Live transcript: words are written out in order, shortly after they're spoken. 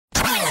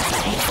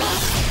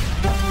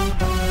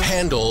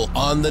Handel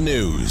on the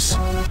news.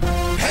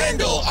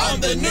 Handel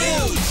on the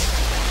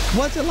news.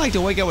 What's it like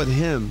to wake up with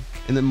him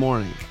in the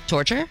morning?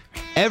 Torture?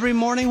 Every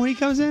morning when he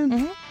comes in?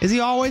 Mm-hmm. Is he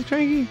always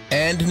cranky?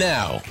 And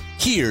now,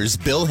 here's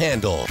Bill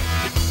Handel.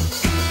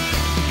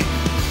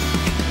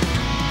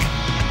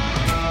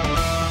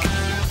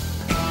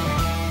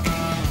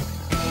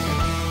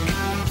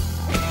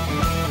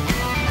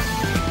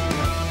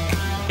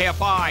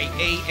 KFI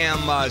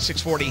AM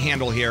 640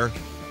 Handel here.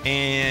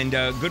 And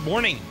good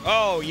morning.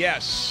 Oh,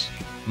 yes.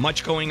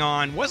 Much going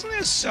on. Wasn't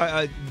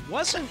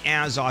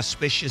as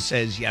auspicious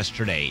as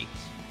yesterday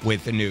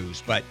with the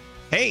news. But,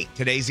 hey,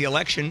 today's the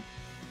election.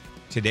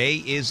 Today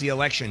is the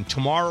election.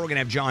 Tomorrow we're going to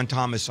have John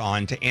Thomas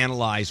on to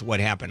analyze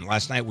what happened.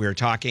 Last night we were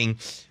talking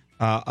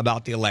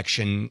about the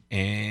election,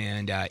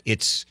 and there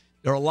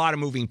are a lot of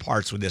moving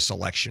parts with this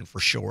election for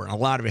sure. And a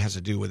lot of it has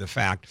to do with the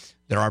fact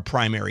that our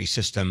primary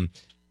system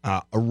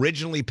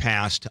originally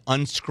passed to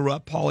unscrew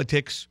up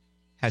politics,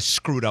 has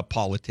screwed up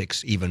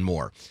politics even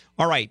more.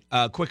 All right,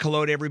 quick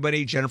hello to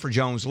everybody. Jennifer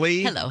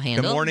Jones-Lee. Hello,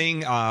 Handel. Good morning.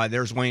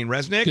 There's Wayne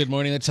Resnick. Good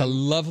morning. That's a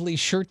lovely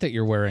shirt that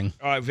you're wearing.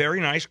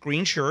 Very nice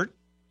green shirt.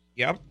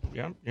 Yep.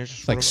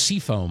 It's like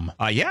seafoam.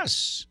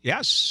 Yes,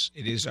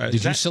 it is.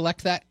 Did you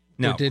select that?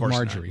 No, or did of course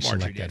Marjorie not.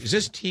 select Marjorie that? did. Is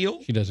this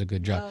teal? She does a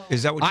good job.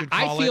 Is that what you'd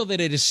call it? I feel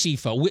that it is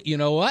seafoam. You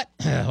know what?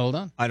 Hold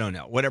on. I don't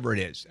know. Whatever it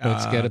is.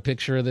 Let's get a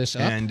picture of this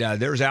up. And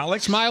there's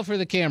Alex. Smile for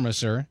the camera,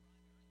 sir.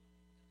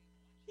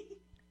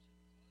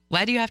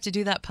 Why do you have to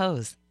do that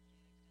pose?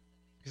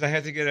 Because I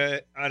had to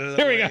get out of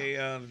the way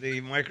of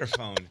the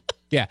microphone.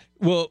 Yeah,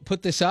 we'll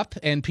put this up,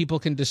 and people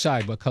can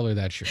decide what color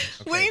that shirt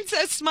is. Okay. Wayne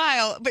says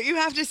smile, but you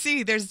have to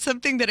see there's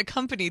something that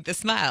accompanied the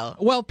smile.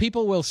 Well,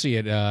 people will see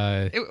it.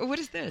 What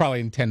is this?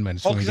 Probably in 10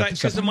 minutes. Oh, when we get this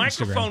because up the on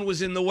microphone Instagram.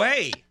 was in the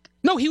way.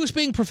 No, he was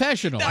being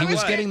professional. He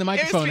was getting the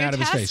microphone out of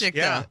his face. Fantastic,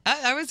 Yeah. though.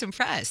 I was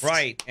impressed.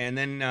 Right. And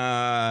then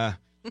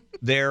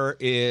there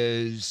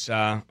is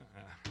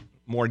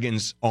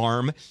Morgan's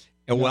arm.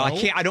 Well,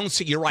 No. I don't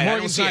see. You're right. Morgan's I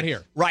don't see not it.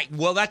 here. Right.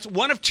 Well, that's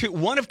one of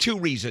two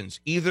reasons.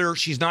 Either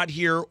she's not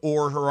here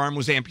or her arm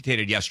was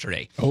amputated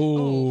yesterday.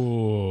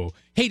 Oh.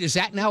 Hey, is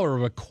that now a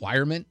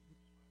requirement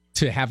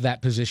to have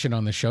that position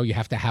on the show? You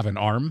have to have an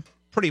arm?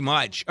 Pretty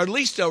much. Or at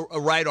least a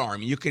right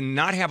arm. You can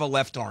not have a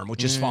left arm,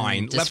 which is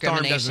fine. Left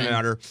arm doesn't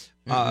matter.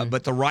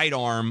 But the right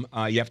arm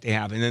you have to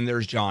have. And then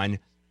there's John.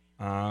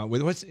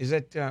 Is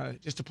that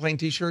just a plain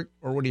T-shirt?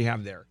 Or what do you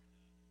have there?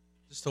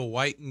 Just a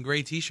white and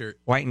gray T-shirt.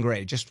 White and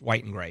gray. Just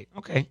white and gray.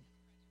 Okay.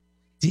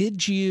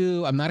 Did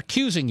you, I'm not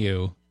accusing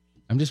you,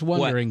 I'm just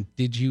wondering,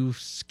 did you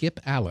skip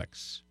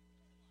Alex?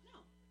 No.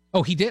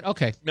 Oh, he did?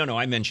 Okay. No,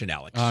 I mentioned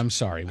Alex. I'm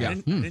sorry. I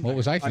didn't What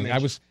was I thinking?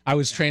 I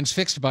was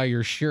transfixed by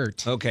your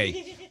shirt.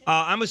 Okay.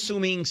 I'm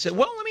assuming.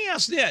 Well, let me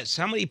ask this: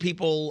 how many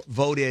people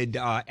voted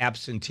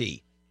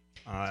absentee?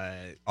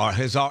 Or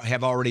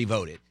have already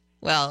voted?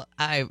 Well,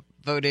 I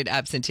voted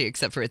absentee,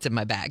 except for it's in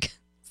my bag,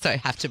 so I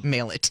have to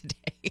mail it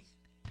today.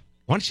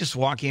 Why don't you just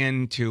walk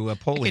into a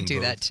polling I could do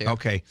booth? that too.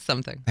 Okay.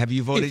 Something. Have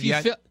you voted If you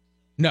yet?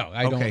 No,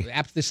 I Okay.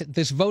 don't.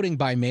 This voting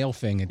by mail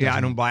thing. Yeah,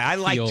 I don't buy. I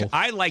feel-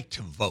 like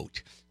to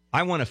vote.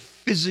 I want to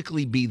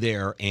physically be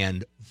there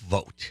and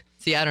vote.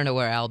 See, I don't know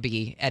where I'll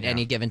be at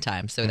any given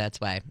time, so that's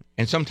why.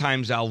 And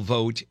sometimes I'll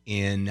vote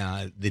in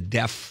the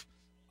deaf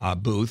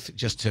booth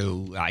just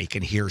to I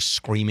can hear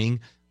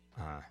screaming.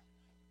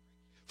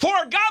 For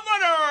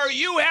governor,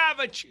 you have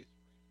a.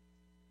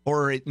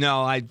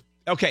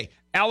 Okay,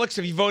 Alex,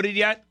 have you voted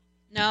yet?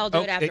 No, I'll do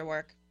it after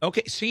work.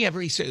 Okay, see,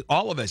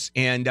 all of us.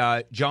 And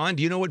John,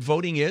 do you know what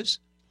voting is?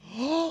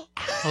 You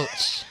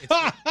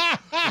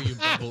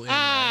bubble in,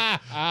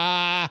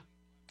 right?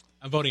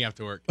 I'm voting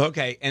after work.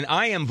 Okay, and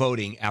I am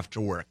voting after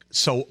work.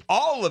 So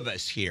all of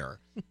us here,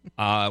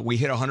 we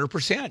hit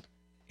 100%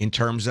 in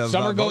terms of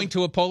Some are going voting.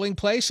 to a polling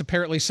place.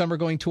 Apparently, some are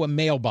going to a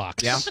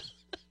mailbox. Yeah.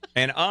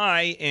 And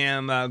I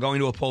am going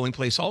to a polling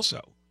place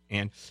also.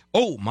 And,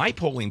 my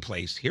polling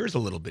place, here's a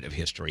little bit of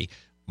history.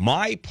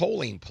 My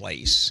polling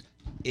place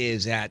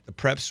is at the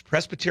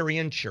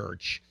Presbyterian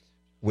Church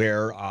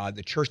where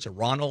the church that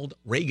Ronald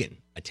Reagan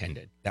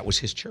attended. That was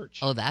his church.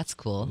 Oh, that's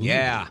cool.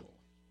 Yeah.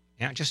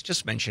 Yeah,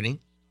 just mentioning.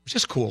 It's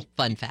just cool.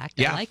 Fun fact.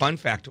 Yeah, I like fun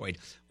factoid.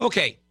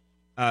 Okay,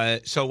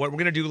 so what we're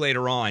going to do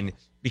later on,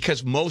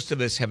 because most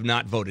of us have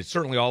not voted,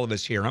 certainly all of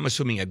us here, I'm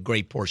assuming a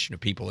great portion of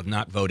people have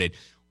not voted,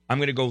 I'm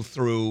going to go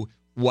through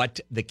what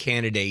the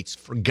candidates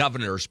for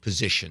governor's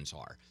positions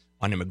are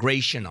on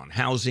immigration, on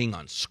housing,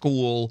 on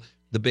school,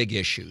 the big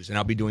issues. And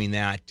I'll be doing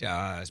that,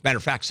 as a matter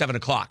of fact, 7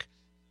 o'clock.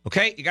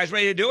 Okay, you guys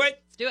ready to do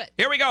it? Let's do it.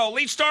 Here we go.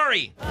 Lead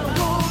story.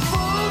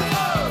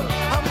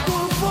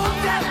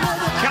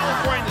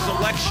 California's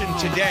election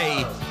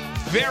today,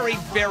 very,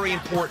 very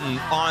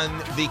important on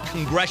the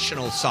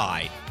congressional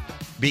side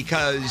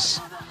because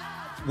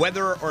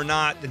whether or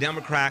not the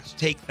Democrats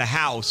take the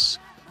House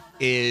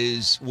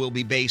will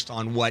be based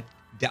on what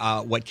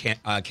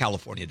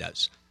California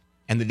does.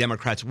 And the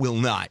Democrats will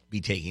not be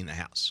taking the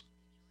House.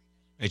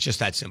 It's just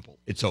that simple.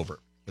 It's over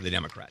for the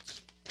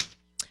Democrats.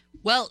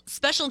 Well,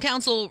 special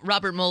counsel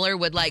Robert Mueller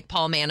would like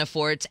Paul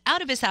Manafort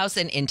out of his house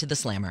and into the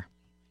slammer.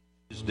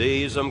 These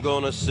days I'm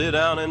gonna sit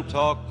down and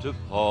talk to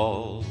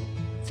Paul.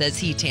 Says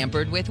he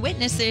tampered with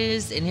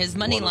witnesses in his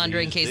money One of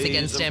laundering these case days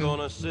against him. I'm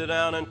gonna sit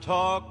down and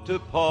talk to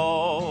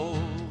Paul.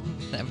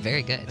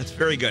 Very good. That's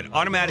very good.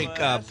 Automatic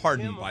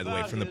pardon, by the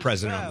way, from the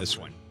president on this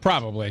one.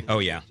 Probably. Oh,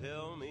 yeah.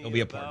 There'll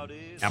be a pardon.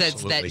 Says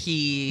Absolutely. that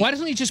he... Why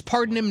doesn't he just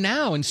pardon him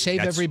now and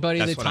save everybody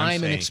the that's what I'm time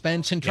and saying.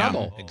 expense and Yeah,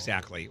 trouble?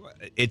 exactly.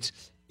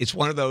 It's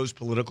one of those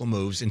political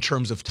moves in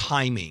terms of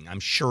timing. I'm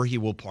sure he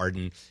will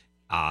pardon.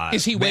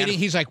 Is he waiting?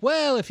 He's like,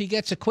 well, if he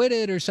gets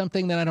acquitted or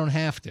something, then I don't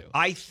have to.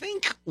 I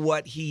think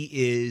what he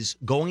is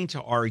going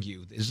to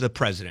argue, is the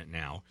president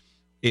now,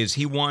 is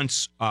he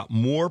wants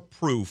more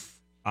proof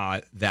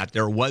that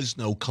there was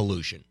no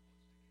collusion.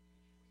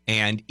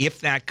 And if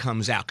that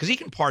comes out, because he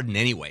can pardon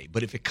anyway,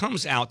 but if it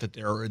comes out that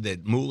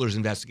that Mueller's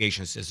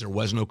investigation says there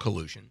was no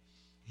collusion,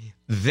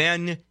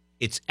 then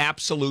it's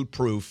absolute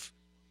proof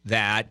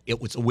that it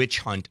was a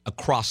witch hunt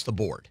across the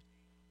board.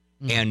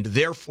 And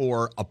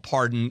therefore, a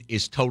pardon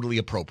is totally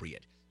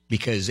appropriate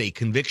because a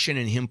conviction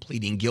and him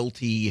pleading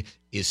guilty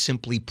is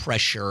simply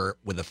pressure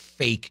with a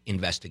fake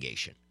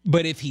investigation.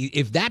 But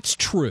if that's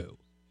true,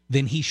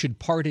 then he should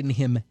pardon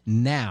him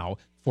now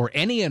for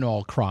any and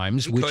all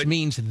crimes, which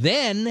means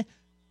then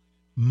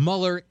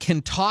Mueller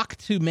can talk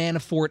to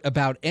Manafort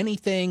about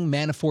anything.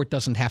 Manafort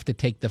doesn't have to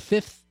take the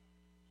fifth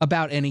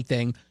about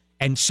anything.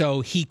 And so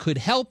he could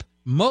help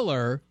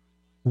Mueller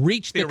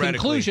reach the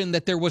conclusion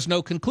that there was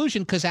no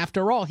conclusion because,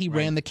 after all, he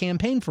ran the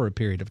campaign for a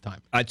period of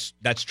time.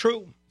 That's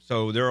true.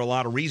 So there are a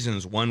lot of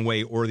reasons, one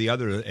way or the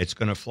other, it's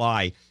going to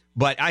fly.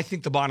 But I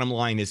think the bottom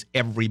line is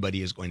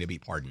everybody is going to be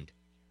pardoned.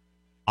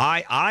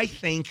 I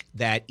think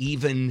that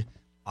even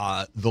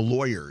the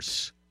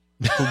lawyers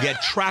who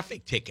get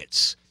traffic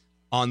tickets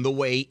on the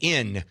way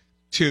in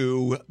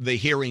to the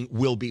hearing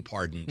will be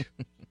pardoned.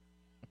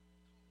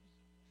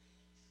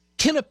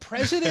 Can a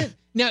president...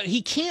 Now,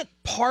 he can't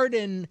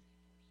pardon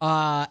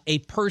a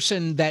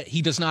person that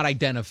he does not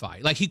identify.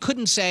 Like, he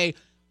couldn't say,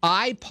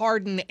 I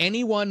pardon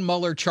anyone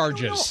Mueller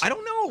charges. I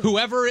don't know.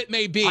 Whoever it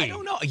may be. I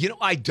don't know.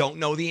 I don't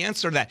know the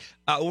answer to that.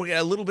 A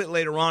little bit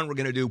later on, we're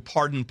going to do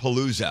Pardon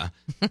Palooza.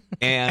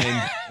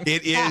 And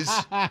it is,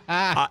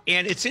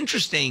 and it's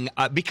interesting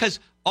because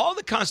all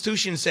the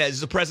Constitution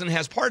says the president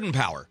has pardon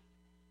power.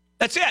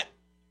 That's it.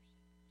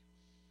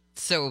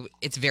 So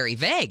it's very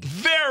vague.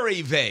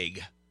 Very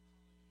vague.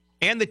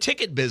 And the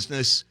ticket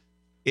business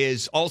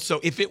is also,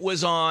 if it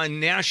was on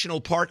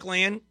national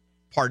parkland,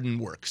 pardon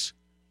works.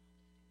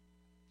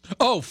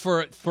 Oh,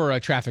 for a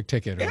traffic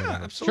ticket or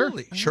whatever.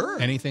 Absolutely. Sure.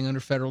 Anything under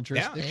federal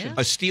jurisdiction. Yeah.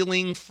 A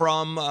stealing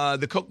from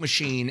the Coke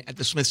machine at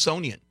the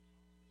Smithsonian.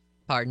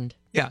 Pardoned.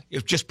 Yeah,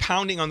 if just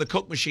pounding on the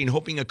Coke machine,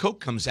 hoping a Coke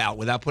comes out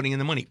without putting in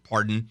the money.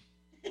 Pardon.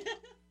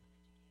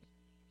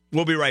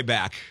 We'll be right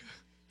back.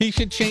 He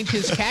should change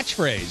his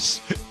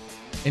catchphrase.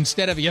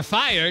 Instead of "you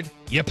fired,"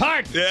 you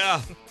pardon.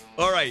 Yeah.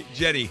 All right,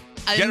 Jenny.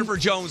 Jennifer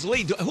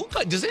Jones-Lee.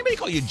 Does anybody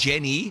call you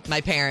Jenny?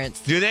 My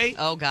parents. Do they?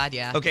 Oh, God,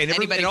 yeah. Okay.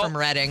 Anybody from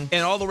Reading.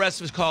 And all the rest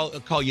of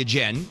us call you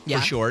Jen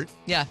for short.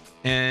 Yeah.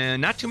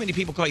 And not too many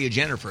people call you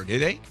Jennifer, do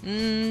they?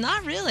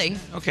 Not really.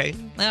 Okay.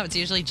 No, it's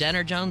usually Jen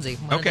or Jonesy.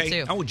 One of the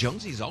two. Oh,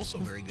 Jonesy's also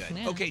very good.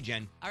 Yeah. Okay,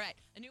 Jen. All right.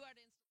 A new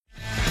artist.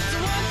 So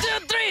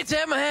 1, 2, 3,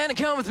 take my hand and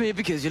come with me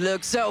because you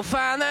look so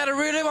fine that I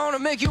really want to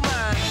make you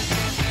mine.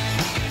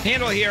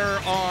 Handel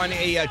here on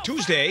a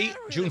Tuesday,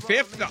 June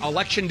 5th,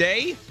 Election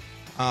Day.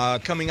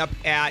 Coming up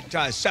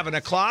at 7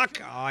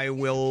 o'clock, I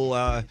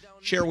will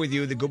share with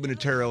you the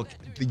gubernatorial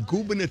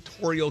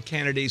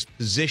candidates'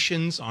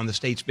 positions on the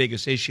state's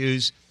biggest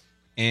issues.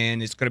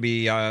 And it's going to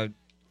be, a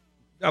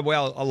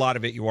lot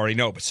of it you already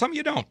know, but some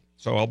you don't.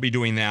 So I'll be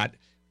doing that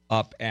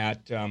up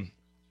at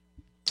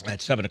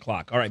 7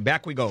 o'clock. All right,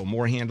 back we go.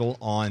 More Handel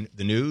on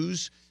the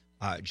news.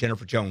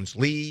 Jennifer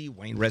Jones-Lee,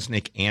 Wayne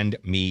Resnick, and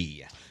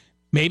me.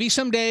 Maybe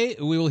someday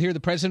we will hear the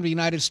President of the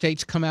United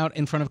States come out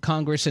in front of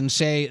Congress and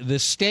say, the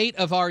state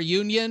of our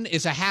union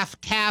is a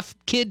half-calf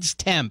kids'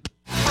 temp.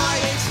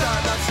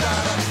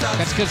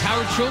 That's because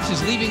Howard Schultz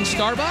is leaving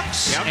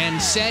Starbucks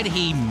and said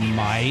he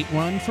might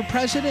run for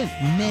president.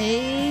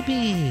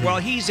 Maybe. Well,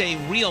 he's a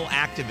real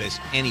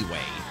activist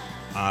anyway.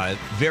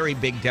 Very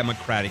big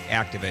Democratic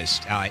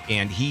activist.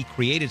 And he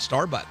created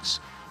Starbucks.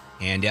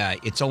 And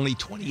it's only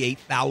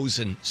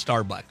 28,000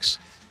 Starbucks.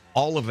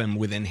 All of them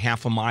within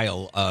half a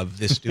mile of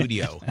this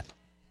studio.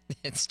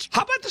 It's true.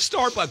 How about the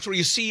Starbucks where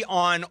you see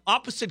on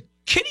opposite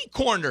kitty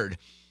cornered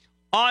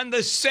on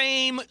the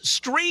same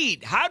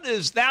street? How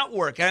does that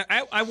work?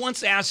 I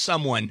once asked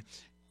someone,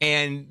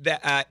 and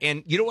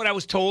you know what I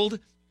was told?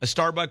 A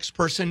Starbucks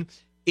person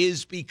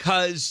is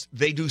because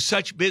they do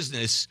such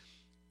business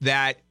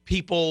that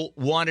people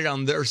want it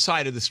on their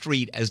side of the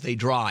street as they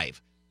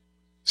drive.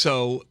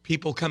 So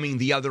people coming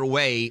the other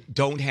way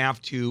don't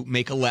have to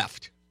make a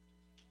left.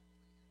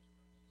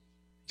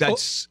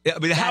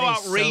 How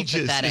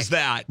outrageous is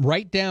that?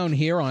 Right down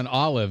here on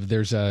Olive,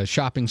 there's a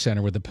shopping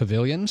center with the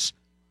pavilions.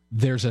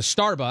 There's a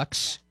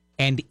Starbucks,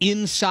 and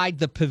inside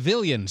the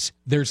pavilions,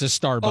 there's a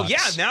Starbucks. Oh, yeah,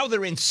 now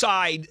they're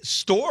inside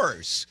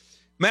stores.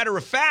 Matter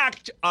of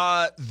fact,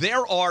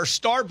 there are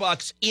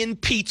Starbucks in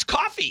Pete's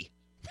Coffee.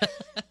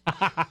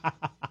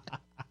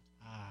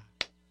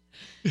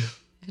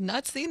 I've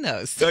not seen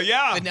those.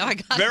 Yeah, But now I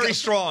got very them.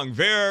 strong,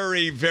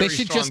 very, very. They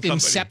should strong just company.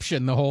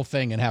 inception the whole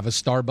thing and have a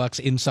Starbucks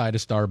inside a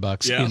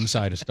Starbucks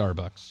inside a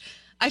Starbucks.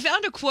 I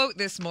found a quote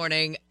this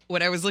morning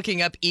when I was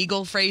looking up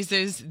Eagle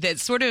phrases that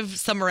sort of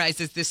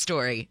summarizes this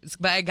story. It's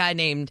by a guy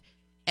named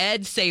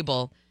Ed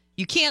Sable.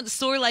 You can't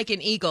soar like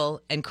an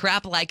eagle and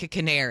crap like a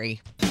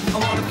canary. I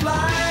wanna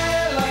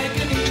fly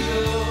like an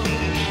eagle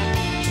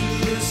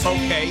to the sea.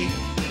 Okay.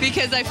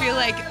 Because I feel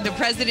like the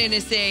president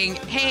is saying,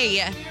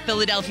 hey,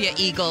 Philadelphia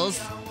Eagles,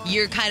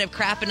 you're kind of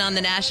crapping on the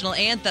national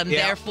anthem.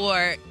 Yeah.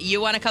 Therefore, you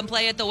want to come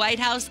play at the White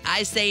House?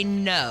 I say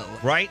no.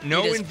 Right?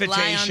 No You just invitation.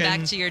 Fly on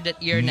back to your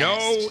no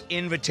nest.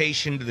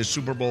 invitation to the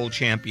Super Bowl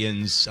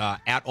champions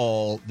at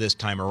all this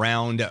time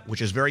around,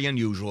 which is very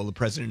unusual. The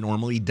president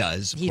normally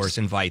does, of He's course,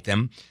 invite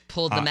them.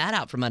 Pulled the mat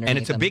out from underneath And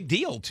it's a them. big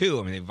deal, too.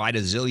 I mean, they invite a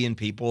zillion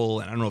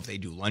people, and I don't know if they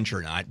do lunch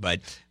or not,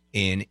 but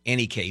in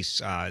any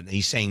case,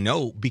 he's saying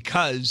no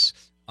because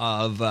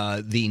of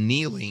the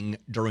kneeling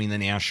during the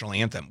national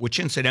anthem, which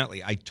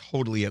incidentally, I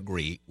totally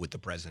agree with the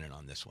president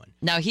on this one.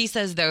 Now, he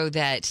says, though,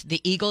 that the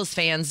Eagles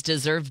fans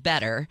deserve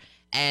better.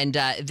 And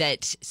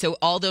so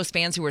all those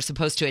fans who were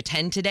supposed to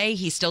attend today,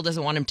 he still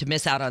doesn't want them to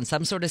miss out on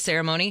some sort of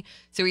ceremony.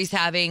 So he's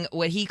having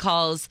what he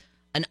calls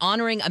an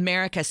Honoring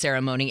America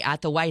ceremony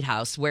at the White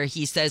House, where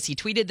he says he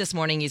tweeted this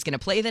morning he's going to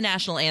play the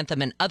national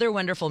anthem and other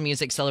wonderful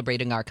music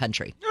celebrating our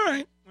country. All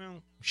right.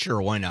 Well,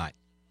 sure. Why not?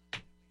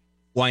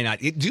 Why not?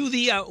 Do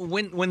the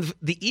when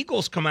the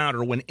Eagles come out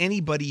or when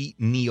anybody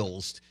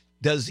kneels,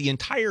 does the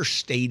entire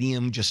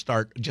stadium just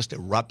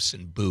erupts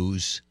and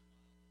boos?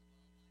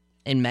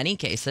 In many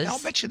cases. I'll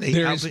bet you they.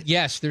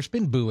 There's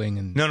been booing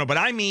and No, but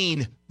I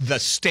mean the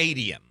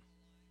stadium.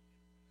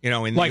 You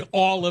know, in like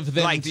all of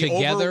them like the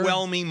together.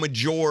 overwhelming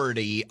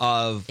majority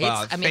of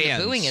I mean, fans.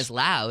 the booing is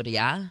loud,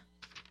 yeah.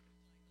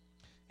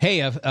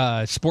 Hey,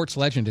 a sports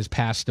legend has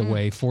passed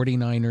away.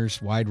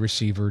 49ers wide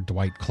receiver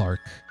Dwight Clark,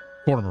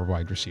 former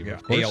wide receiver,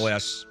 of course.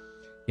 ALS.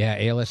 Yeah,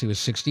 ALS. He was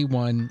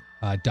 61,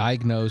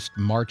 diagnosed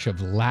March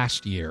of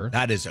last year.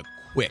 That is a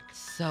quick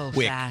So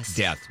quick fast.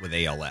 death with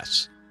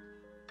ALS.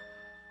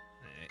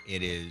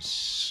 It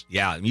is,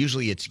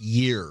 usually it's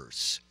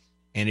years,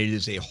 and it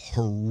is a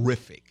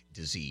horrific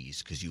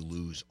disease because you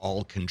lose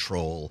all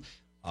control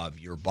of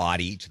your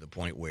body to the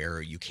point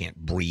where you can't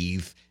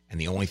breathe, and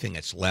the only thing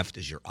that's left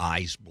is your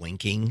eyes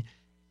blinking,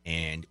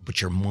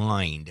 but your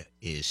mind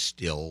is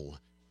still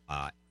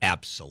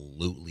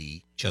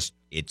absolutely just,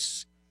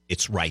 it's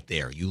right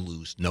there. You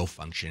lose no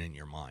function in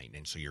your mind,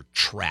 and so you're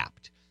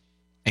trapped.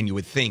 And you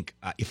would think,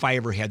 if I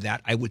ever had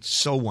that, I would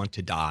so want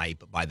to die,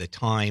 but by the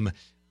time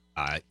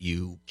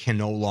you can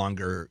no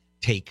longer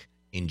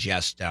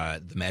ingest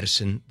the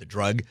medicine, the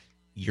drug,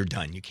 you're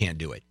done. You can't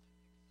do it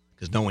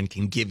because no one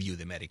can give you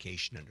the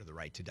medication under the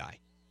right to die.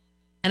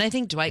 And I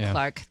think Dwight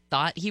Clark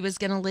thought he was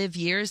going to live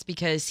years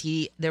because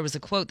there was a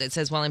quote that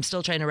says, while I'm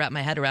still trying to wrap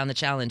my head around the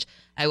challenge,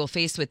 I will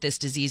face with this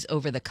disease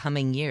over the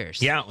coming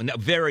years. Yeah,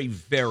 very,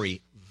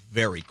 very,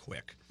 very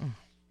quick.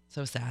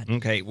 So sad.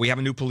 Okay, we have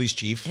a new police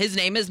chief. His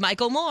name is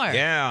Michael Moore.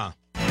 Yeah.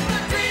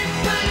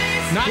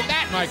 Not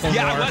that Michael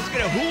Yeah,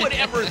 Moore. who would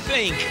ever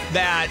think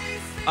that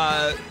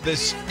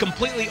this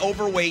completely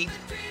overweight,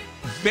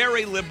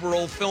 very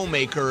liberal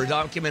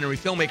documentary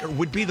filmmaker,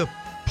 would be the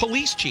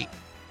police chief?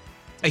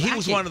 He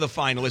was one of the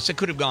finalists. It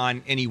could have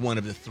gone any one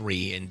of the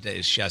three, and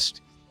it's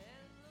just,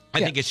 I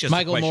think it's just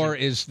Michael a question. Moore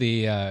is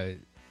he's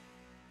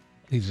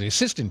the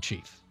assistant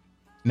chief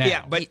now.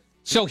 Yeah, but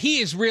so he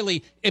is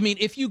really, I mean,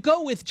 if you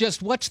go with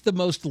just what's the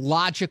most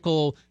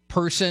logical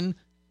person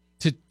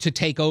to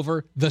take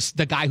over,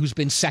 the guy who's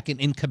been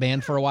second in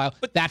command for a while,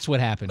 that's what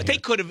happened. But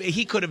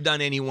he could have done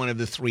any one of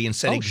the three and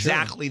said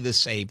exactly the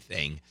same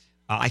thing.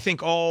 I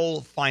think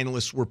all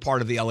finalists were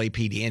part of the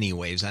LAPD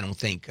anyways. I don't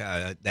think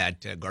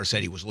that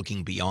Garcetti was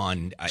looking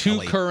beyond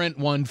Two current,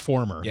 one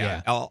former.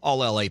 Yeah, all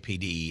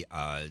LAPD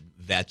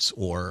vets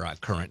or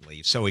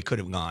currently. So it could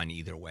have gone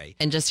either way.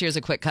 And just here's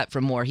a quick cut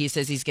from Moore. He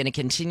says he's going to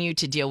continue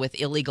to deal with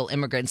illegal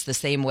immigrants the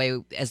same way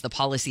as the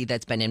policy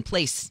that's been in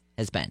place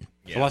has been.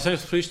 The Los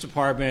Angeles Police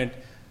Department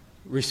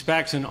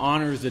respects and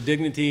honors the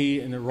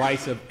dignity and the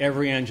rights of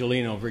every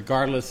Angelino,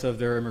 regardless of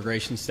their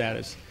immigration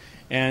status.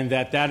 And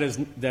that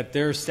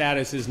their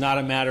status is not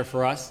a matter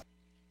for us.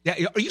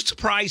 Yeah, are you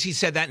surprised he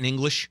said that in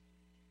English?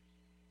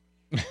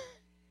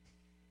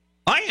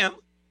 I am.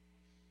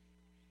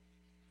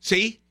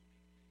 See?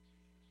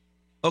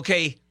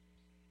 Okay.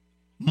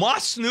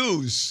 Moss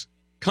News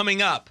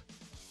coming up.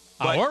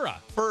 But Ahora.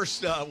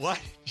 First, what?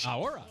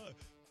 Ahora.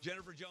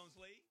 Jennifer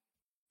Jones-Lee.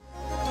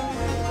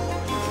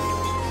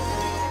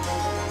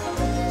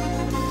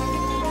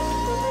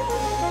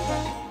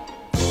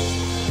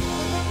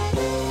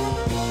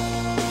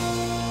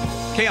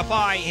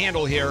 KFI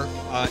Handel here.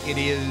 It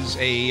is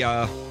a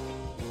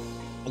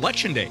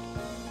election day,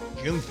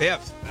 June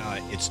 5th.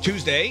 It's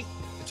Tuesday.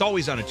 It's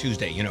always on a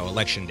Tuesday,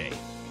 election day.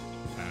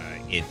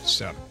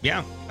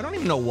 I don't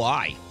even know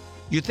why.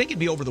 You'd think it'd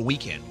be over the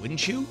weekend,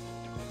 wouldn't you?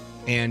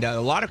 And a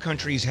lot of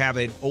countries have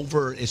it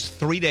over, it's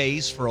 3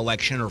 days for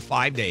election or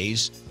 5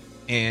 days,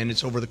 and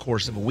it's over the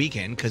course of a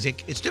weekend because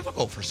it's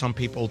difficult for some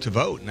people to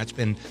vote.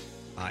 And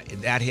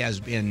that has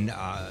been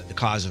the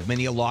cause of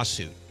many a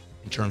lawsuit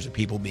in terms of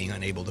people being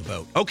unable to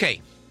vote.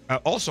 Okay.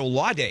 Also,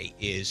 Law Day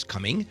is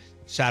coming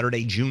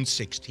Saturday, June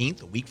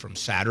 16th, a week from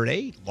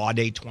Saturday. Law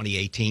Day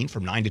 2018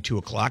 from 9 to 2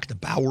 o'clock at the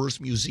Bowers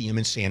Museum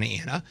in Santa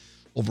Ana.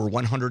 Over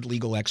 100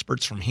 legal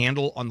experts from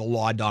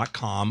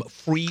handelonthelaw.com.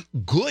 Free,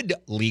 good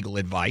legal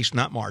advice,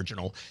 not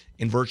marginal,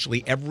 in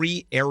virtually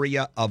every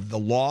area of the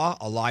law.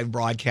 A live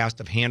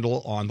broadcast of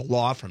Handel on the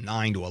Law from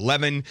 9 to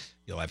 11.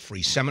 You'll have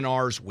free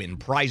seminars, win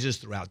prizes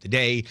throughout the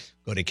day.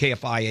 Go to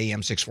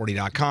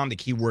KFIAM640.com. The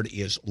keyword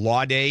is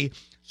Law Day,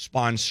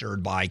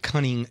 sponsored by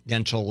Cunning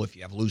Dental. If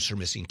you have loose or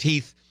missing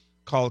teeth,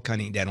 call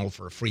Cunning Dental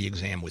for a free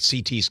exam with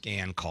CT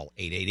scan. Call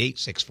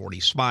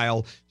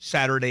 888-640-SMILE.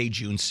 Saturday,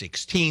 June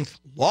 16th,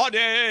 Law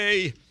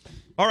Day.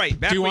 All right.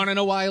 Do you want to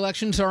know why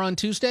elections are on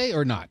Tuesday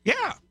or not?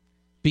 Yeah.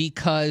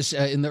 Because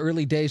in the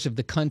early days of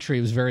the country,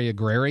 it was very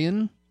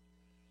agrarian.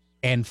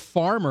 And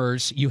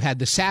farmers, you had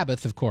the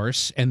Sabbath, of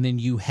course, and then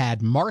you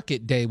had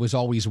market day was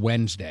always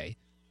Wednesday.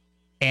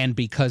 And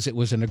because it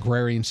was an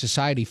agrarian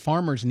society,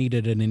 farmers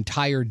needed an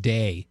entire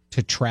day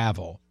to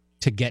travel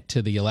to get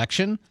to the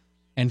election.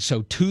 And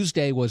so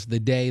Tuesday was the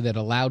day that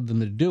allowed them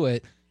to do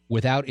it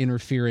without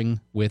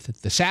interfering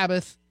with the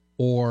Sabbath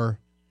or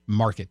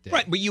market day.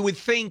 Right, but you would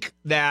think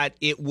that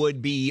it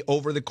would be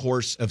over the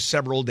course of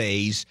several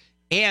days.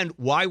 And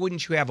why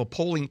wouldn't you have a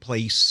polling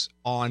place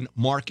on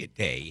market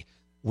day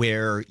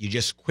where you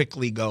just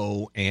quickly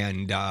go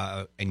and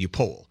you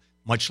poll,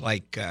 much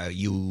like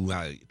you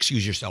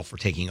excuse yourself for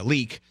taking a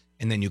leak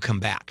and then you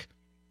come back?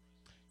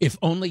 If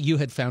only you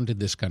had founded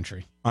this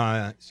country.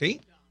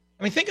 See?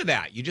 I mean, think of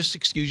that. You just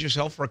excuse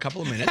yourself for a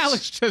couple of minutes.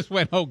 Alex just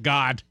went, oh,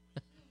 God.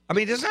 I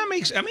mean, does that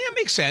make sense? I mean, it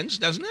makes sense,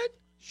 doesn't it?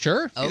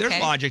 Sure. Okay. There's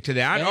logic to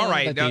that. Yeah, all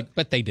right.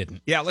 But they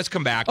didn't. Yeah, let's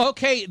come back.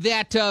 Okay,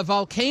 that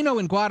volcano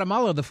in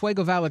Guatemala, the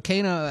Fuego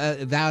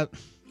volcano,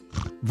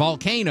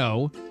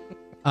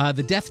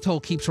 the death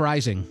toll keeps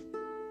rising.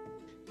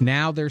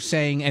 Now they're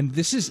saying, and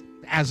this is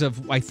as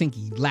of, I think,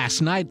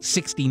 last night,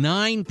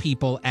 69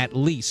 people at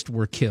least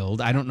were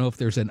killed. I don't know if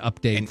there's an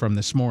update from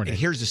this morning. And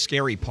here's the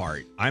scary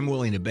part. I'm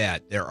willing to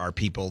bet there are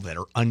people that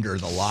are under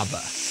the lava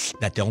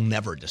that they'll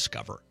never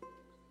discover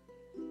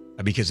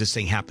because this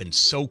thing happened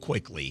so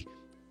quickly,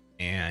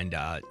 and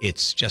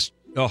it's just,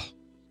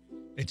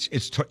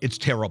 it's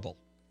terrible.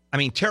 I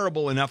mean,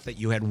 terrible enough that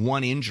you had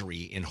one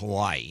injury in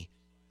Hawaii.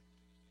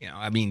 You know,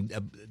 I mean,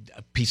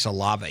 a piece of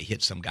lava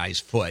hit some guy's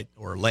foot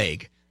or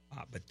leg.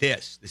 But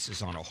this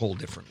is on a whole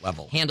different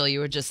level. Handel, you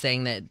were just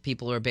saying that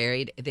people are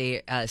buried.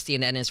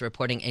 CNN is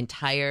reporting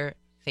entire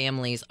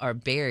families are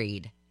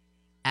buried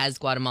as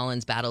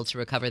Guatemalans battle to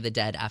recover the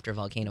dead after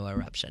volcano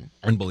eruption.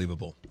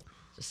 Unbelievable.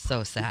 Just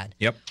so sad.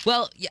 Yep.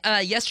 Well,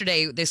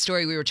 yesterday, this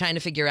story, we were trying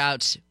to figure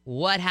out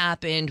what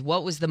happened,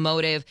 what was the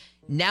motive.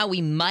 Now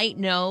we might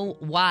know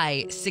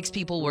why 6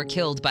 people were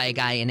killed by a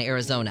guy in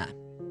Arizona.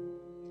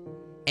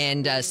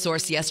 And a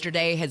source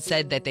yesterday had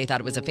said that they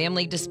thought it was a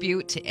family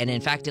dispute. And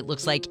in fact, it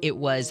looks like it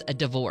was a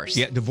divorce.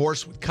 Yeah,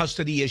 divorce with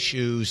custody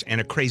issues and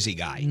a crazy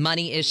guy.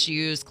 Money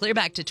issues, clear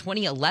back to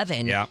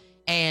 2011. Yeah.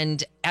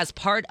 And as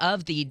part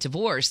of the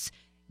divorce,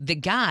 the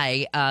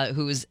guy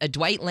who's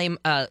Dwight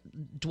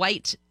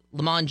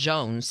Lamont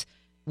Jones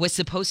was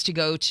supposed to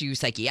go to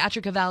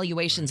psychiatric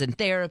evaluations and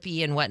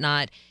therapy and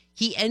whatnot.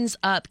 He ends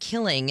up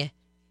killing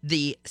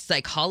the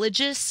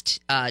psychologist,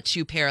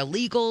 2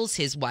 paralegals,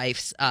 his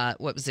wife's,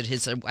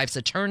 his wife's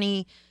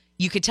attorney.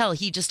 You could tell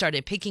he just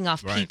started picking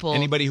off people.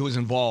 Anybody who was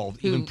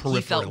involved, even peripherally.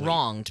 He felt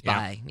wronged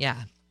by,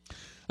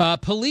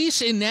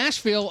 Police in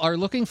Nashville are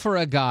looking for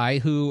a guy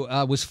who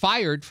was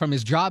fired from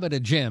his job at a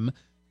gym,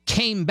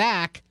 came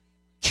back,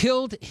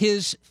 killed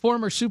his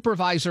former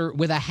supervisor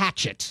with a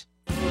hatchet.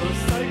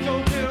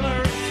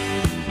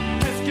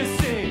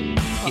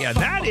 Yeah,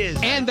 that is...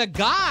 And the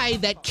guy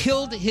that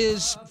killed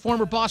his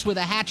former boss with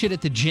a hatchet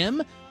at the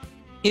gym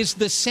is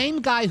the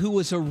same guy who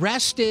was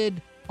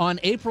arrested on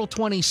April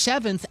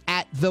 27th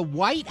at the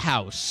White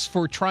House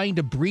for trying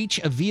to breach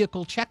a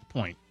vehicle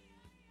checkpoint.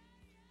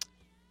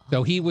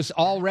 So he was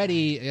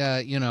already,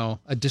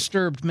 a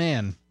disturbed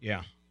man.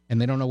 Yeah.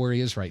 And they don't know where he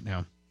is right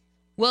now.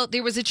 Well,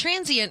 there was a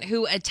transient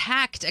who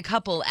attacked a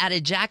couple at a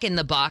Jack in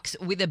the Box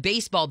with a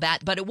baseball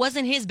bat, but it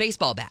wasn't his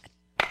baseball bat.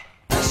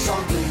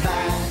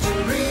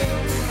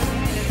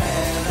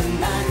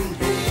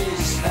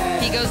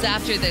 He goes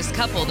after this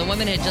couple. The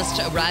woman had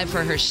just arrived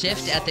for her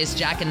shift at this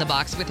Jack in the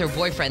Box with her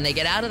boyfriend. They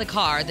get out of the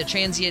car. The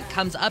transient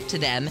comes up to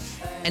them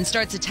and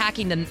starts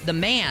attacking the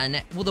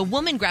man. Well, the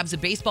woman grabs a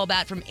baseball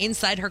bat from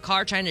inside her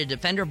car trying to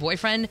defend her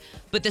boyfriend,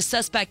 but the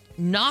suspect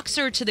knocks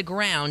her to the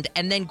ground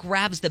and then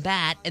grabs the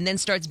bat and then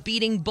starts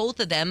beating both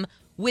of them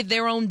with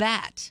their own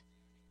bat.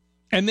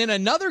 And then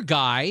another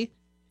guy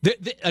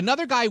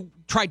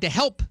tried to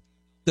help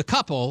the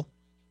couple,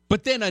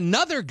 But then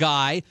another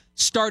guy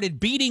started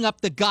beating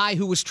up the guy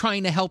who was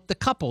trying to help the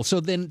couple. So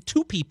then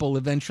 2 people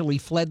eventually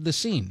fled the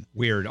scene.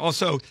 Weird.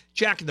 Also,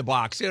 Jack in the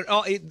Box.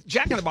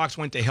 Jack in the Box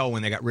went to hell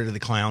when they got rid of the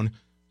clown.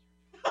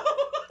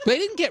 They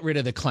didn't get rid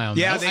of the clown.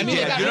 Yeah, though. they did.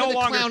 They got rid of the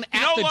clown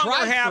at the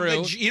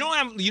drive-thru.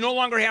 You no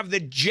longer have the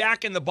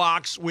Jack in the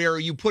Box where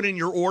you put in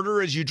your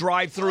order as you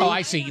drive through. Oh,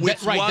 I see.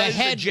 Which Right, the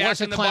head Jack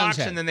was a in the clown's Box,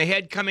 head. and then the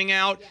head coming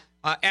out.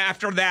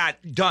 After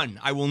that, done.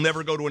 I will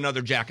never go to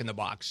another Jack in the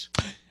Box.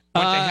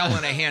 Went to hell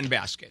in a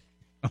handbasket.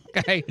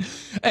 Okay.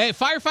 A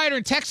firefighter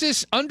in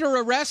Texas under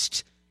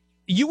arrest.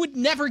 You would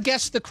never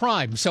guess the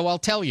crime, so I'll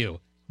tell you.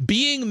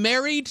 Being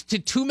married to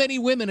too many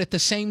women at the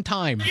same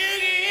time.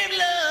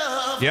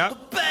 Yep.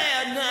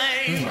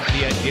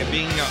 Yeah,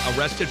 being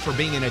arrested for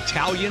being an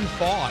Italian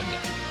fog.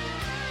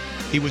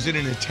 He was in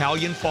an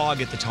Italian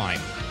fog at the time.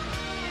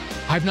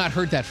 I've not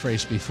heard that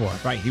phrase before.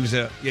 Right.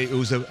 It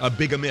was a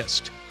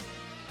bigamist.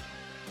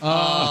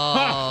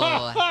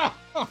 Oh.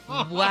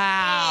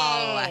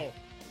 Wow.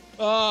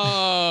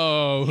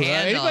 Oh.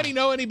 Handel. Anybody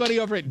know anybody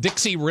over at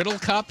Dixie Riddle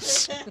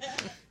Cups?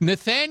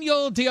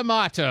 Nathaniel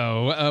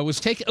Diamato was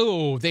taken.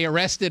 Oh, they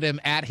arrested him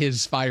at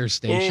his fire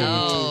station.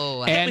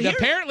 Oh. And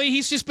apparently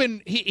he's just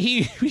been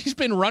he's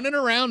been running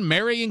around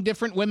marrying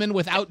different women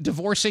without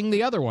divorcing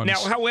the other ones. Now,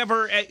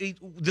 however,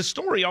 the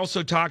story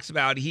also talks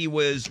about he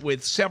was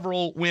with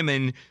several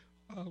women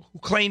who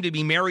claimed to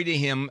be married to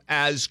him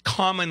as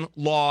common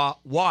law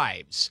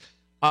wives.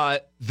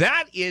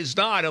 That is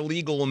not a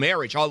legal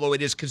marriage, although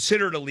it is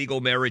considered a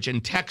legal marriage in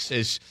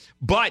Texas.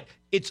 But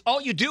it's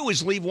all you do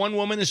is leave one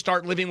woman and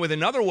start living with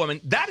another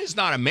woman. That is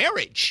not a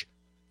marriage.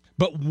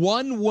 But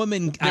one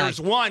woman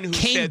There's one who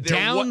came said there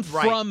down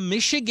right. from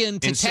Michigan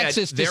to And said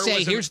Texas to there say,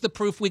 was a- here's the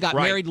proof we got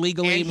Right. married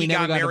legally and and we he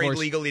never got married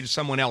divorced. legally to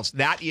someone else.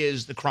 That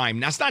is the crime.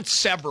 That's not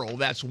several.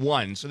 That's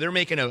one. So they're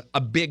making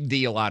a big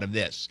deal out of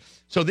this.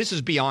 So this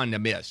is beyond a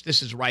mist.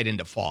 This is right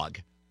into fog.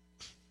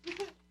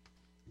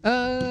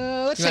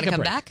 Let's You take wanna a come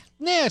break. back?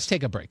 Yeah, let's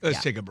take a break.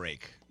 Let's take a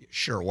break.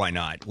 Sure, why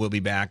not? We'll be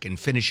back and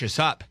finish us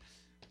up.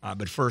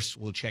 But first,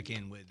 we'll check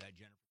in with Jennifer.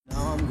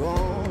 Now I'm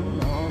gone,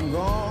 now I'm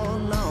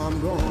gone, now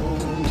I'm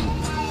gone.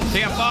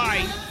 KFI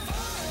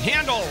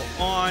Handel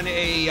on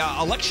a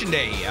election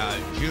day,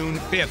 June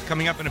 5th,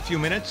 coming up in a few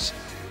minutes.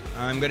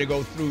 I'm going to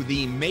go through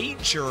the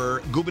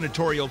major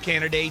gubernatorial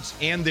candidates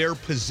and their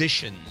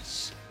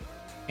positions.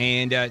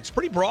 And it's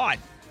pretty broad.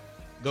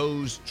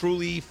 Goes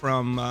truly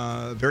from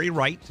very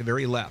right to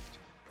very left.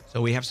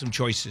 So we have some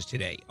choices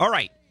today. All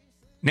right.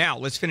 Now,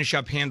 let's finish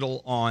up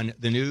Handel on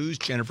the news.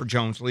 Jennifer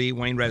Jones-Lee,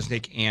 Wayne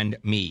Resnick, and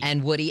me.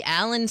 And Woody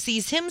Allen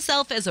sees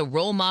himself as a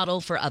role model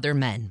for other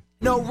men.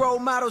 No role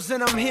models,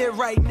 and I'm here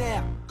right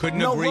now.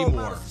 Couldn't agree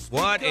more.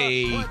 What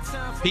a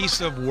piece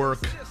of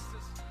work.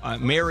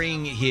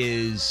 Marrying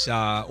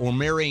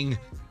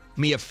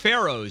Mia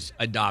Farrow's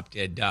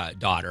adopted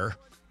daughter.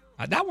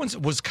 That one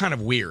was kind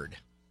of weird.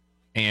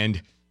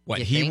 And You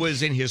he think?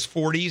 was in his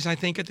 40s, I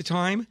think, at the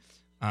time.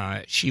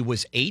 She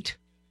was 8.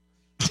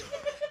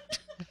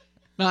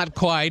 Not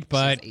quite,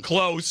 but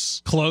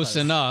Close. close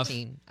enough.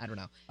 15, I don't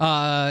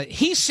know.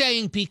 He's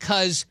saying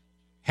because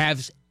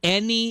has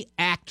any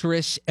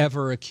actress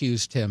ever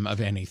accused him of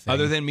anything?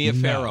 Other than Mia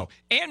No. Farrow.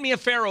 And Mia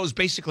Farrow is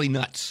basically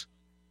nuts.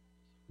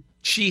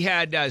 She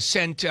had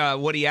sent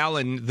Woody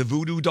Allen the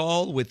voodoo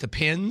doll with the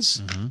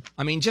pins. Mm-hmm.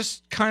 I mean,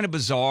 just kind of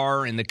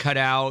bizarre. And the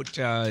cutout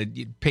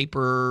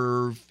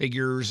paper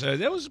figures.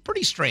 That was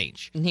pretty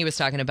strange. And he was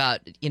talking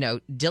about,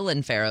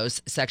 Dylan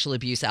Farrow's sexual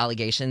abuse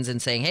allegations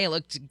and saying, hey,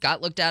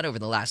 got looked at over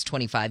the last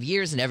 25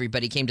 years and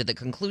everybody came to the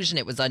conclusion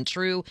it was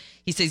untrue.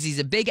 He says he's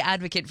a big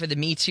advocate for the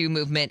Me Too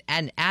movement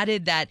and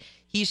added that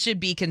he should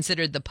be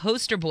considered the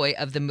poster boy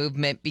of the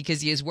movement because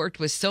he has worked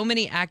with so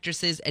many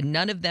actresses and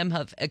none of them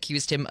have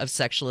accused him of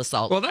sexual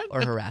assault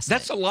or harassment.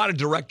 That's a lot of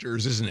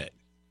directors, isn't it?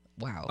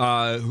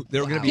 Wow.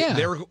 There are going to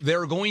be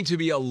there are going to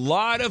be a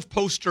lot of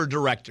poster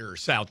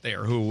directors out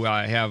there who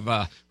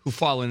who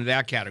fall into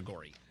that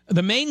category.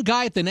 The main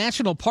guy at the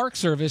National Park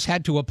Service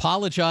had to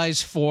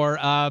apologize for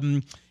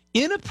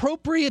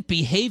inappropriate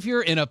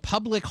behavior in a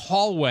public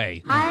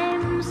hallway.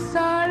 I'm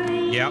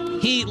sorry.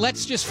 Yep.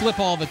 Let's just flip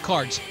all the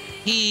cards.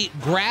 He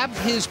grabbed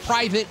his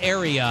private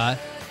area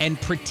and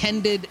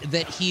pretended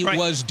that he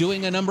was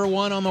doing a number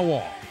one on the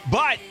wall.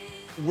 But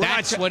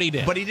that's what he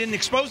did. But he didn't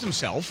expose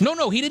himself.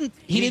 No, he didn't.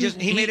 He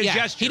made a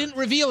gesture. He didn't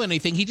reveal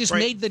anything. He just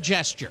made the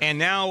gesture. And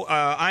now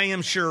I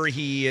am sure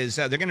he is.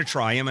 They're going to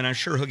try him, and I'm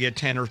sure he'll get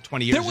 10 or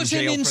 20 years. There was in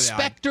jail an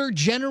inspector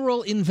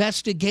general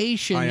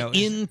investigation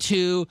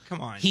into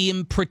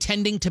him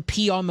pretending to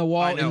pee on the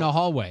wall in the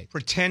hallway.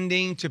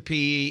 Pretending to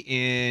pee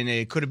in.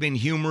 It could have been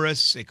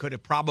humorous. It could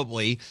have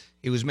probably.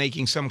 He was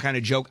making some kind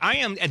of joke.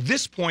 At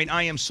this point,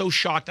 I am so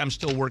shocked I'm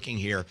still working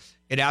here.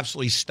 It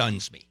absolutely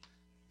stuns me.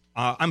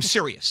 I'm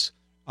serious.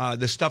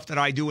 The stuff that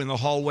I do in the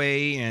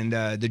hallway and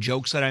the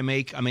jokes that I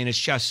make, I mean, it's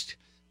just,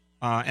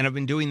 and I've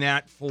been doing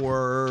that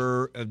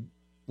for,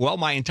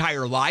 my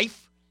entire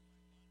life.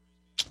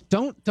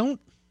 Don't.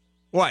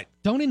 What?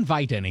 Don't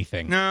invite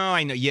anything. No,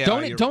 I know. Yeah.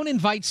 Don't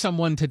invite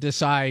someone to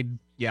decide.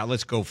 Yeah,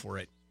 let's go for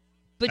it.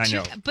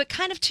 But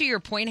kind of to your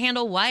point,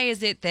 Handel, why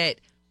is it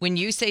that when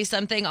you say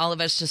something, all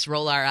of us just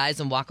roll our eyes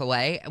and walk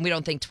away, and we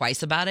don't think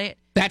twice about it?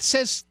 That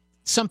says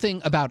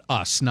something about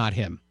us, not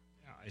him.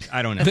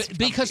 I don't know.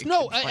 Because,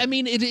 I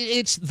mean,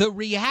 it's the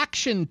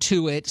reaction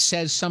to it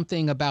says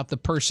something about the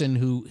person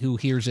who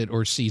hears it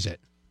or sees it.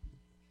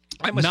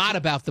 Not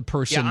about the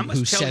person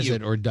who says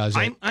it or does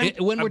it.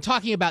 When we're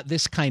talking about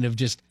this kind of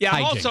just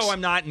hijinks.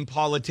 I'm not in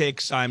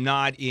politics. I'm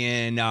not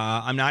in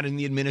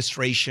the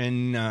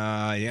administration.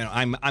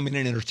 I'm an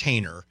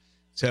entertainer.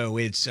 So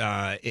it's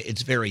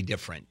very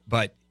different.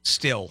 But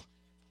still,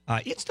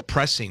 it's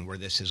depressing where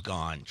this has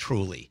gone,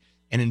 truly.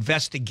 An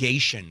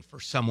investigation for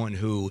someone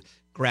who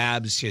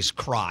grabs his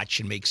crotch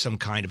and makes some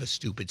kind of a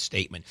stupid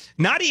statement.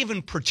 Not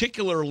even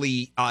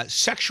particularly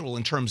sexual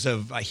in terms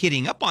of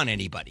hitting up on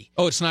anybody.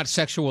 Oh, it's not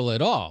sexual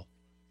at all.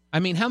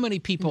 I mean, how many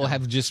people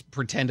have just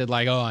pretended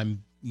like, oh,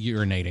 I'm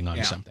urinating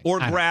on something? Or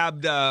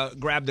grab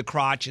the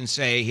crotch and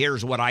say,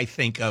 here's what I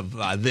think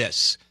of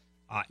this.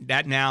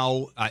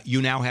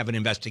 You now have an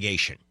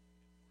investigation.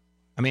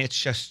 I mean, it's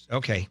just,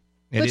 okay.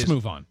 Let's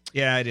move on.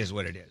 Yeah, it is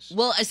what it is.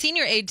 Well, a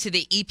senior aide to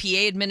the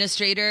EPA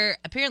administrator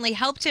apparently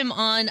helped him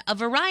on a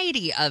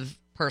variety of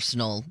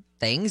personal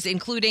things,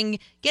 including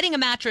getting a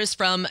mattress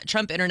from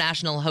Trump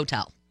International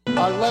Hotel.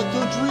 I like to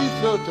treat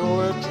her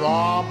to a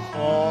drop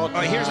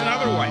hotel. Here's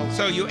another one.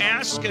 So you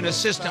ask an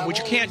assistant, which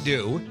you can't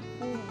do.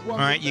 All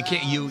right, you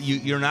can't.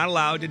 You're not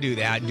allowed to do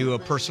that. Do a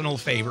personal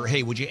favor.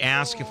 Hey, would you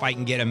ask if I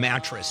can get a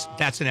mattress?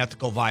 That's an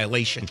ethical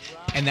violation,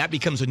 and that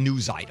becomes a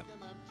news item.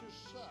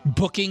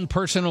 Booking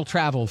personal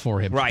travel for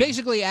him. Right.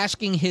 Basically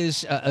asking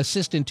his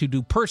assistant to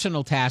do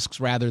personal tasks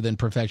rather than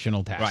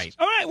professional tasks. Right.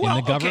 All right. Well,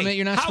 in the government,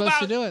 you're not supposed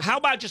to do it. How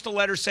about just a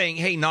letter saying,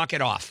 hey, knock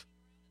it off?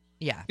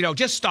 Yeah.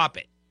 Just stop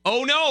it.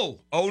 Oh,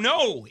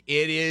 no.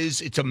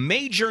 It's a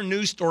major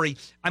news story.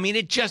 I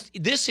mean,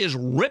 this is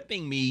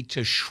ripping me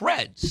to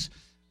shreds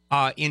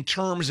in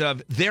terms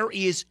of there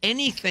is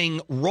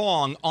anything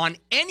wrong on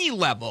any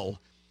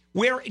level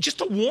where just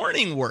a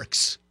warning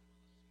works.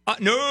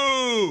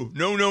 No,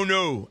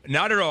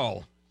 not at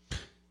all.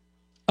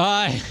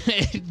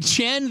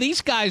 Jen,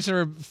 these guys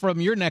are from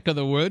your neck of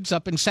the woods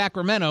up in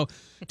Sacramento.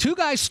 Two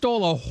guys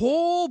stole a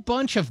whole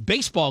bunch of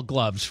baseball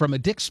gloves from a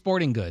Dick's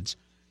Sporting Goods.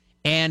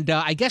 And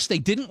I guess they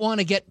didn't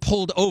want to get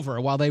pulled over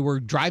while they were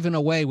driving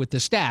away with the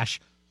stash.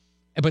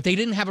 But they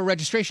didn't have a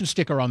registration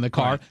sticker on the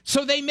car. Right.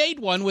 So they made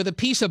one with a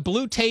piece of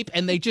blue tape,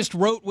 and they just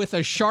wrote with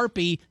a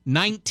Sharpie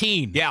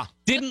 19. Yeah.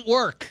 Didn't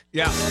work.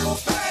 Yeah.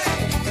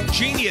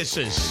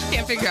 Geniuses.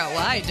 Can't figure out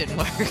why it didn't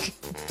work.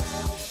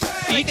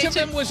 Each of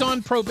them was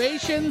on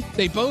probation.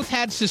 They both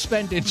had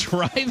suspended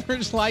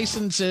driver's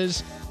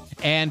licenses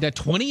and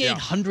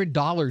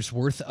 $2,800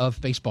 worth of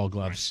baseball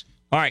gloves.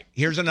 All right,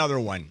 here's another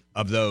one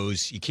of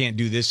those. You can't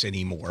do this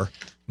anymore,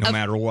 no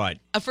matter what.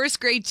 A first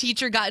grade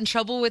teacher got in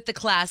trouble with the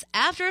class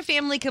after a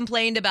family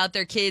complained about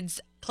their kid's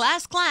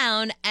class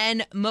clown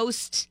and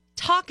most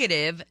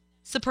talkative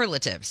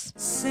superlatives.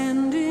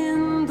 Send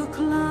in the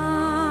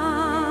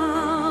clowns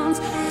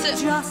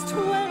just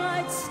when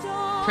I'd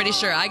start. Pretty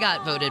sure I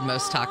got voted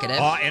most talkative.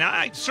 And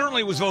I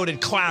certainly was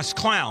voted class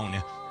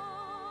clown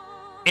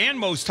and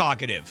most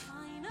talkative.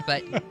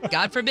 But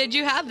God forbid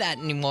you have that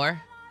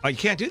anymore. You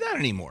can't do that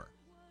anymore.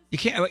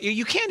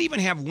 You can't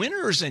even have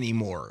winners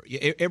anymore.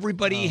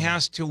 Everybody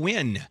has to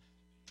win.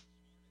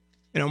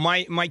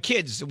 My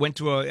kids went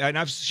to and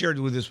I've shared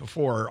with this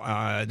before,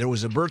 there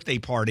was a birthday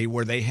party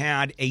where they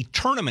had a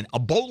tournament, a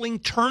bowling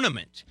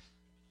tournament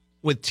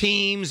with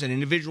teams and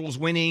individuals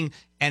winning.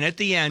 And at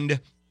the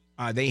end,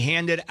 they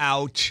handed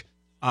out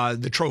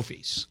the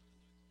trophies.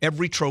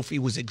 Every trophy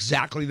was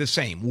exactly the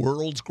same.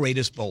 World's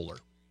greatest bowler.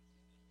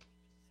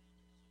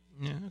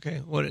 Yeah, okay.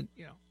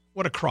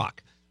 What a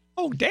crock.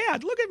 Oh,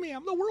 Dad, look at me.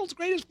 I'm the world's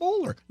greatest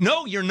bowler.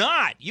 No, you're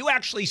not. You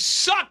actually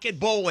suck at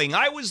bowling.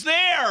 I was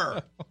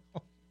there.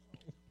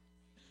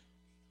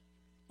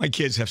 My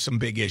kids have some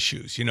big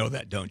issues. You know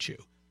that, don't you?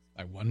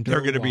 I wonder they're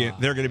going to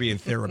why. be in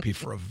therapy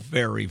for a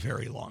very,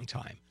 very long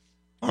time.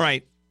 All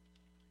right.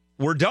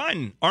 We're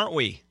done, aren't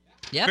we?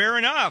 Yeah. Fair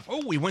enough.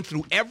 Oh, we went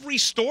through every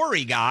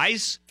story,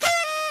 guys.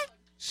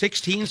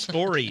 16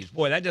 stories.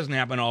 Boy, that doesn't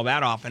happen all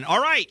that often.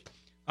 All right.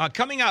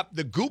 Coming up,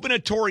 the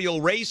gubernatorial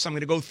race. I'm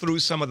going to go through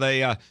some of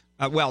the,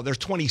 there's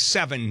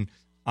 27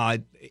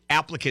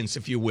 applicants,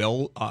 if you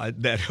will,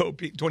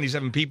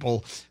 27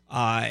 people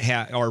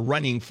are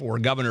running for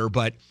governor,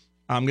 but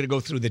I'm going to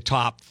go through the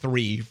top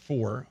 3,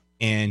 4,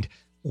 and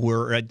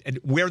where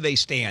they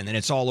stand, and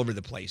it's all over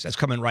the place. That's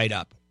coming right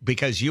up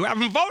because you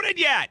haven't voted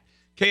yet.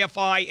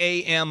 KFI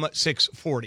AM 640.